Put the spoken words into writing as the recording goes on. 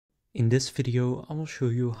In this video, I will show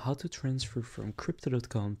you how to transfer from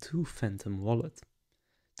Crypto.com to Phantom Wallet.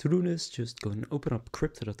 To do this, just go and open up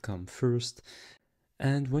Crypto.com first,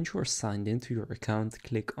 and once you are signed into your account,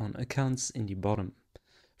 click on Accounts in the bottom.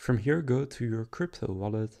 From here, go to your crypto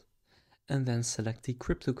wallet, and then select the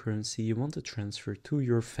cryptocurrency you want to transfer to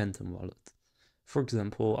your Phantom Wallet. For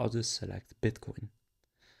example, I'll just select Bitcoin.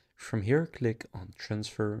 From here, click on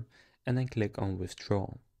Transfer, and then click on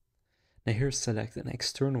Withdraw. Now here select an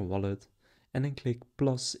external wallet and then click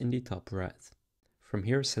plus in the top right. From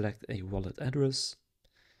here select a wallet address,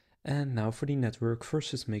 and now for the network,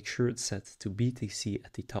 first just make sure it's set to BTC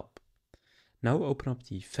at the top. Now open up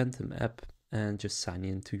the Phantom app and just sign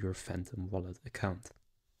in to your Phantom Wallet account.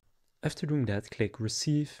 After doing that, click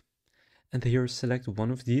Receive, and here select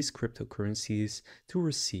one of these cryptocurrencies to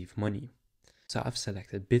receive money. So I've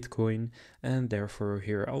selected Bitcoin, and therefore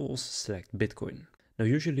here I'll also select Bitcoin. Now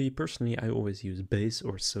usually, personally, I always use Base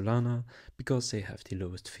or Solana because they have the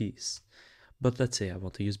lowest fees. But let's say I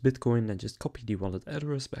want to use Bitcoin, and just copy the wallet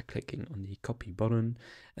address by clicking on the copy button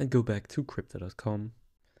and go back to Crypto.com.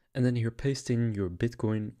 And then here paste in your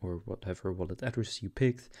Bitcoin or whatever wallet address you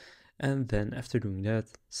picked. And then after doing that,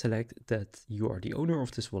 select that you are the owner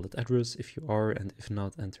of this wallet address if you are, and if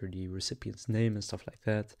not, enter the recipient's name and stuff like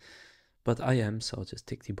that. But I am, so I'll just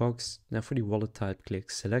tick the box. Now for the wallet type, click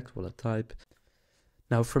Select Wallet Type.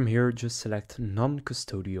 Now from here, just select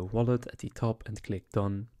Non-Custodial Wallet at the top and click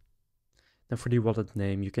Done. Now for the wallet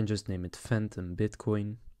name, you can just name it Phantom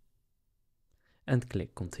Bitcoin and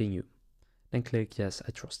click Continue. Then click Yes,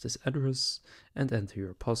 I trust this address and enter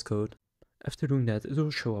your passcode. After doing that, it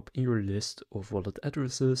will show up in your list of wallet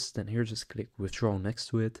addresses. Then here just click Withdraw next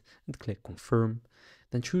to it and click Confirm.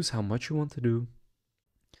 Then choose how much you want to do.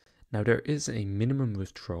 Now there is a minimum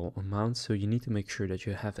withdrawal amount, so you need to make sure that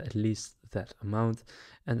you have at least that amount,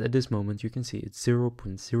 and at this moment you can see it's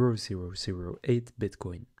 0.0008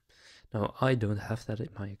 Bitcoin. Now I don't have that in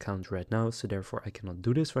my account right now, so therefore I cannot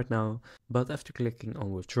do this right now, but after clicking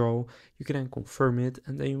on withdrawal, you can then confirm it,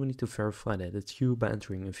 and then you will need to verify that it's you by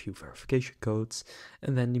entering a few verification codes,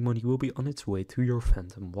 and then the money will be on its way to your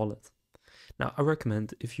Phantom wallet. Now, I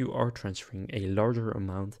recommend, if you are transferring a larger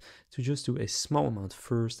amount, to just do a small amount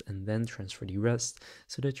first and then transfer the rest,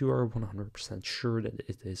 so that you are 100% sure that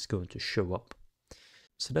it is going to show up.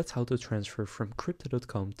 So that's how to transfer from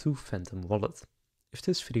Crypto.com to Phantom Wallet. If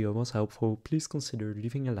this video was helpful, please consider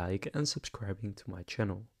leaving a like and subscribing to my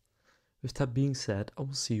channel. With that being said, I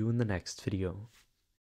will see you in the next video.